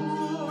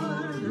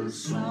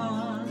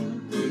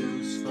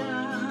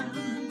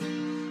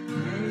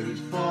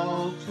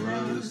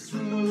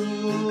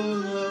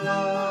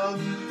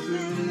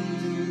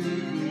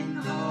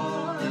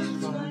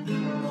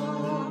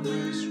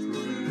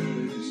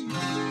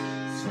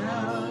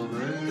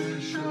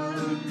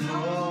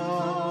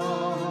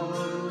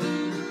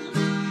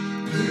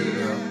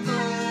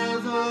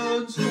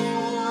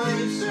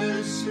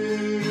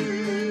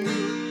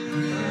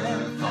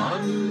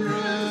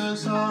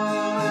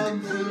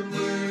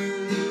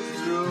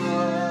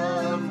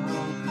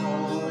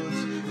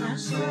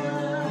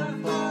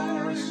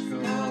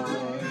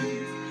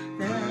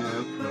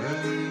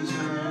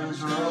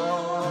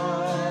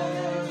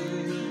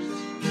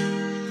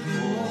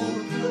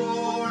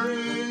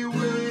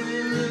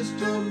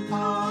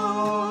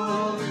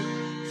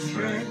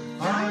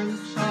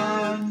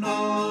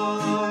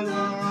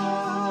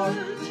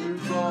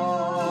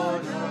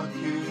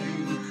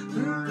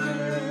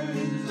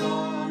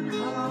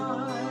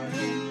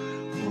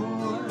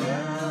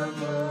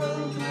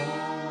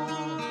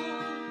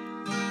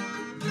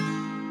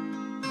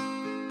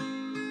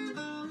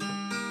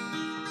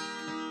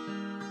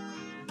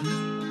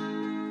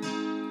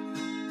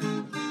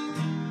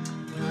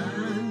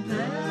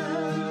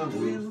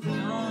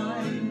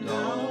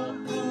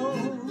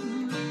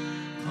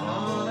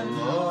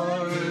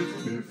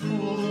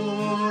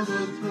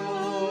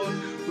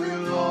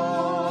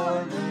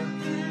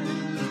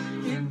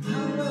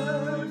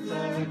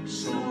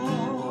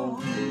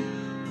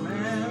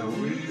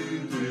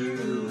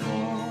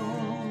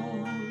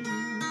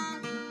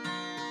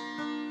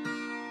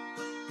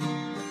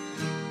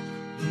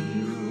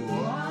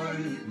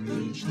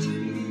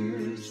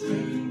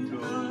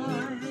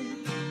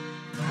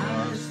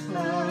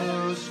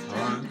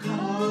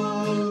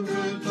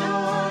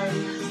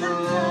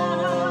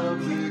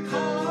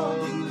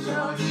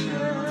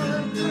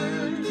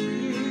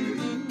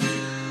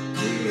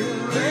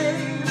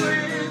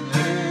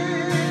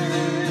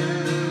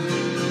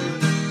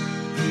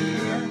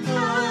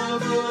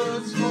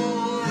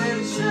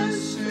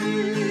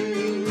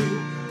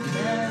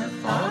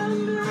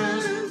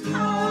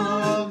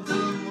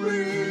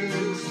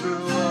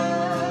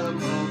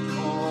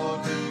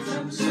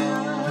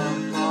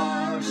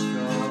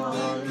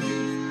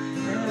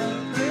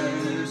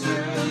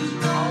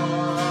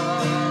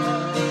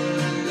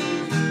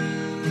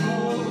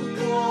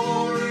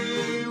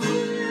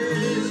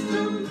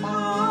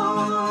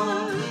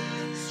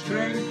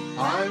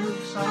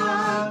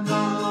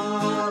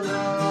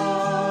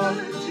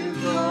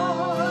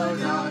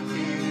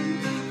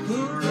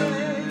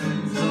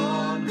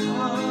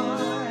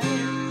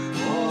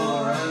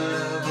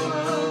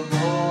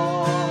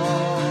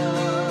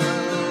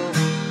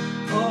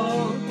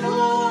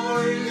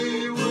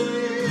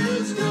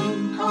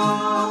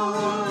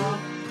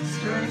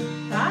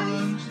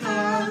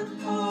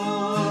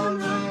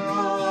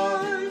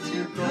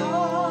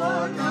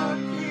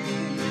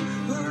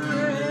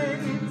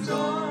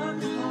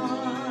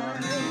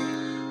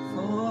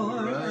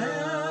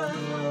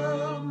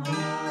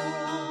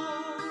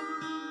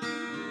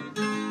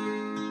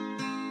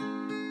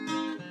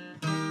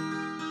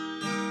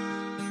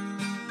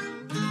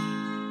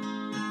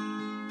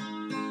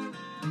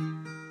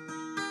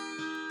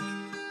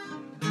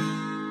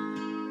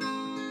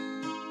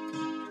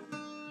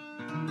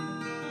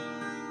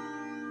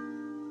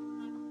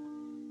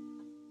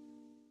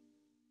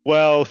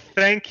Well,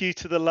 thank you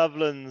to the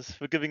Lovelands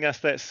for giving us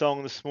that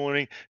song this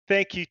morning.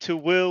 Thank you to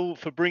Will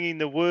for bringing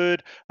the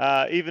word,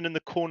 even in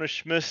the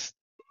Cornish mist.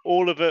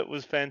 All of it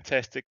was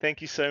fantastic. Thank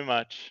you so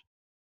much.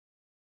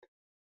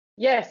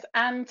 Yes,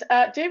 and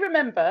do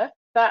remember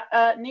that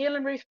Neil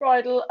and Ruth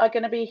Bridle are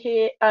going to be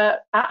here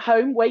at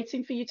home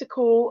waiting for you to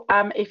call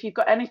if you've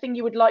got anything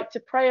you would like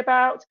to pray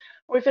about,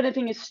 or if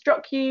anything has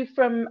struck you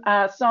from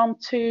Psalm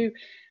 2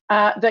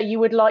 that you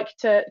would like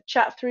to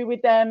chat through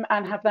with them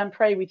and have them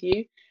pray with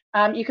you.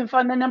 You can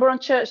find their number on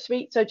Church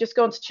Suite, so just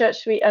go onto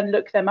Church Suite and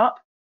look them up.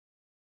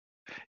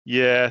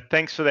 Yeah,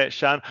 thanks for that,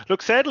 Sian.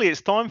 Look, sadly,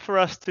 it's time for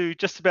us to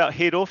just about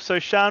head off. So,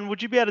 Sian,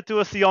 would you be able to do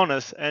us the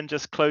honours and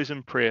just close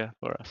in prayer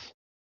for us?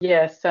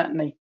 Yes,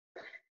 certainly.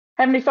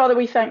 Heavenly Father,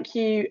 we thank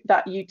you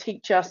that you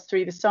teach us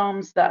through the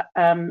Psalms that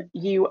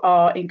you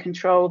are in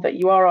control, that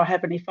you are our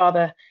Heavenly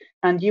Father,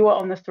 and you are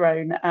on the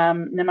throne,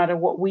 no matter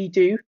what we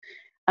do.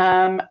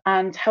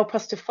 And help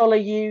us to follow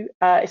you,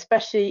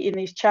 especially in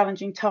these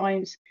challenging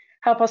times.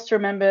 Help us to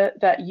remember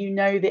that you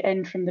know the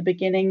end from the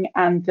beginning,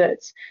 and that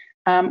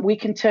we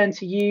can turn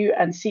to you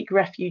and seek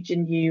refuge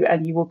in you,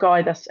 and you will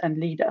guide us and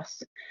lead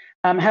us.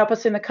 Help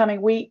us in the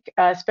coming week,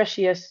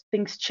 especially as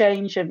things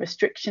change and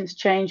restrictions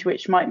change,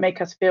 which might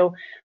make us feel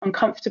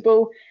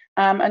uncomfortable.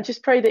 And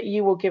just pray that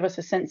you will give us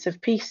a sense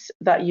of peace,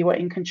 that you are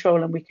in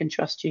control and we can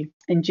trust you.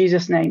 In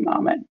Jesus' name,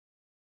 amen.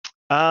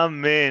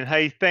 Amen.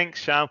 Hey,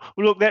 thanks, Sian.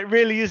 Well, look, that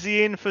really is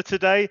the end for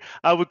today.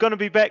 We're going to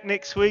be back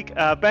next week,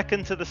 back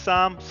into the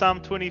Psalm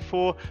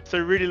 24. So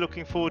really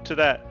looking forward to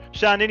that.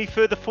 Sian, any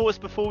further thoughts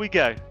before we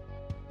go?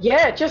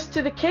 Yeah, just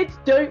to the kids,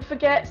 don't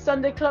forget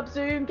Sunday Club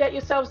Zoom. Get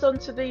yourselves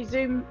onto the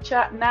Zoom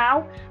chat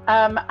now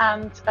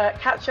and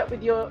catch up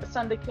with your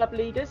Sunday Club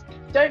leaders.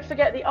 Don't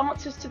forget the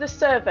answers to the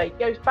survey. It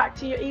goes back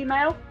to your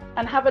email,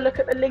 and have a look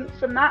at the link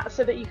from that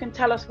so that you can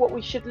tell us what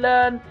we should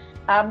learn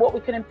and what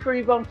we can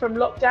improve on from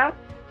lockdown.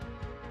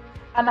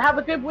 And have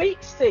a good week,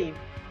 Steve.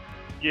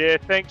 Yeah,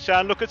 thanks,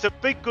 Sian. Look, it's a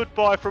big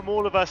goodbye from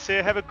all of us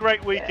here. Have a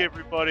great week,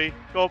 everybody.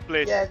 God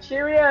bless. Yeah,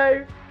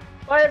 cheerio.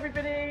 Bye,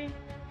 everybody.